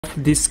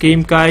this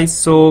game, guys.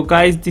 So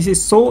guys, this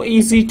is so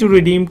easy to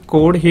redeem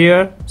code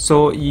here.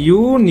 So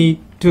you need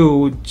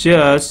to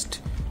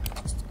just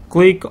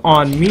click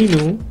on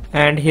menu,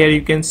 and here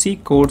you can see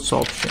codes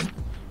option.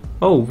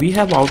 Oh, we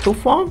have auto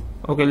farm.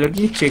 Okay, let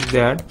me check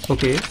that.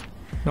 Okay,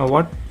 now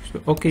what?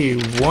 Okay,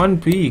 1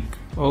 week.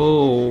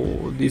 Oh,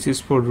 this is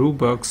for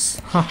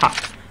Robux. Haha,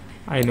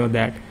 I know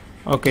that.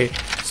 Okay,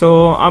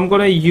 so I'm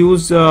gonna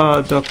use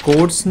the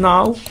codes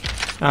now,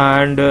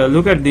 and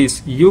look at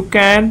this. You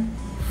can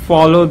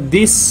follow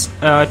this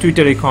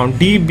Twitter account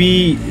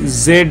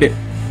DBZ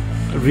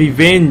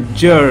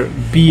Revenger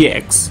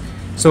BX,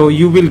 so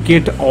you will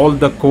get all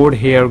the code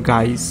here,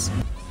 guys.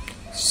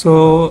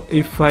 So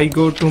if I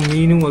go to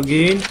menu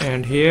again,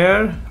 and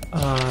here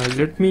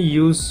let me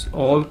use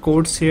all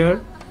codes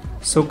here.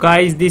 So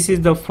guys, this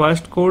is the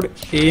first code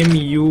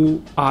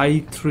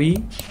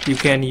MUI3. you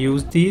can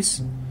use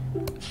this,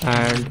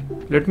 and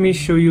let me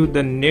show you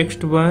the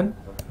next one.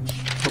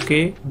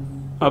 Okay,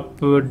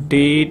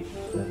 update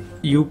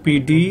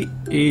UPD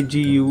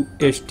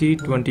AGUST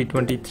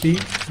 2023.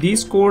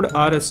 These code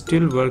are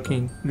still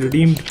working,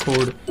 redeemed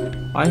code.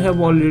 I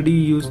have already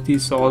used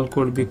this all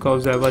code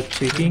because I was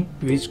checking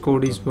which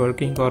code is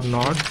working or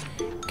not.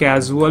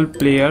 Casual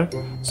player,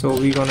 so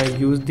we're gonna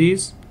use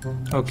this.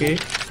 Okay,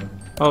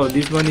 oh,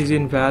 this one is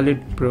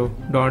invalid, bro,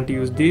 don't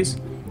use this.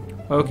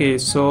 Okay,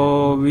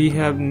 so we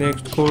have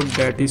next code,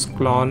 that is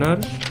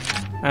cloner.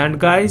 And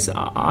guys,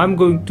 I'm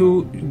going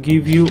to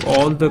give you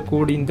all the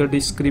code in the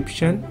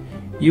description.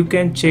 You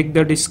can check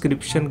the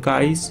description,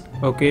 guys.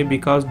 Okay,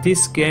 because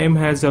this game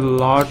has a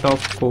lot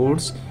of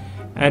codes.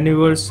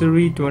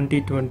 Anniversary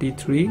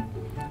 2023,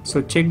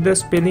 so check the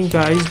spelling,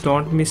 guys,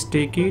 don't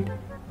mistake it.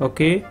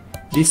 Okay,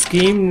 this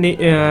game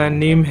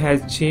name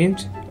has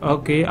changed.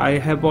 Okay, I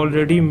have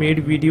already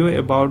made video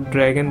about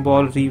Dragon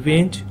Ball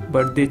Revenge,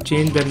 but they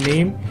changed the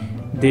name.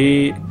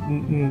 They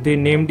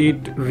named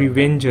it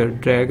Revenger,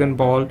 Dragon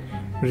Ball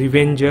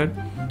Revenger.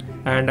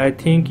 And I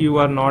think you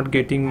are not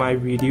getting my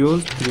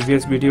videos,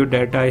 previous video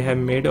that I have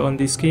made on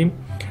this game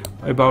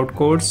about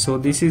codes. So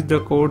this is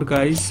the code,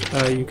 guys.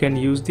 You can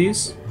use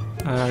this.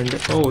 And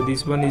oh,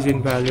 this one is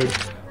invalid.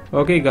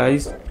 Okay,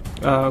 guys.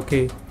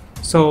 Okay,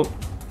 so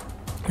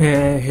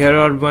here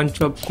are a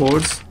bunch of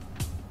codes.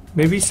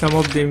 Maybe some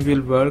of them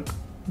will work.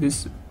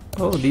 This,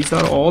 oh, these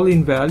are all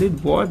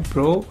invalid. What,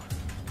 bro?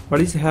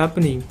 What is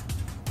happening?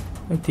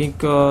 I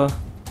think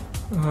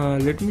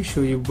let me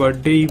show you.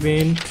 Birthday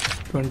event,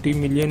 20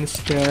 million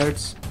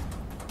stats.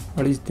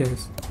 What is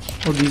this?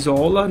 Oh, these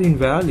all are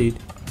invalid.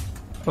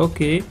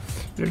 Okay,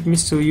 let me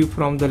show you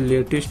from the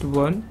latest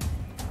one.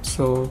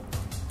 So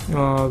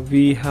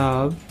we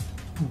have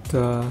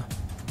the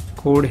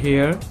code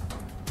here,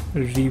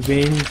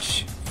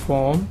 revenge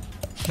form,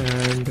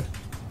 and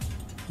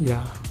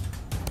yeah,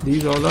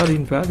 these all are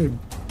invalid.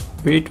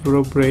 Wait,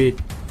 bro, wait.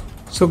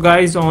 So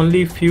guys,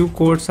 only few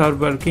codes are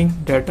working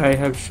that I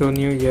have shown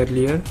you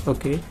earlier.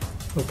 Okay,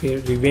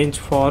 revenge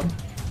form,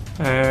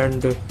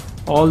 and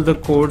all the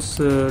codes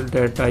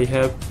that I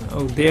have,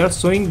 they are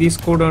showing this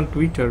code on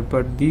Twitter,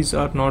 but these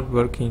are not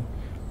working.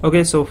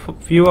 Okay, so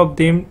few of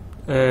them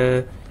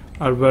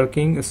are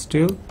working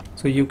still,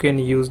 so you can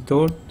use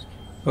those.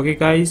 Okay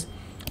guys,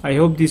 I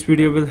hope this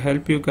video will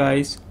help you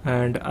guys,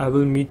 and I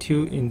will meet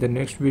you in the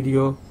next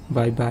video.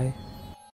 Bye bye.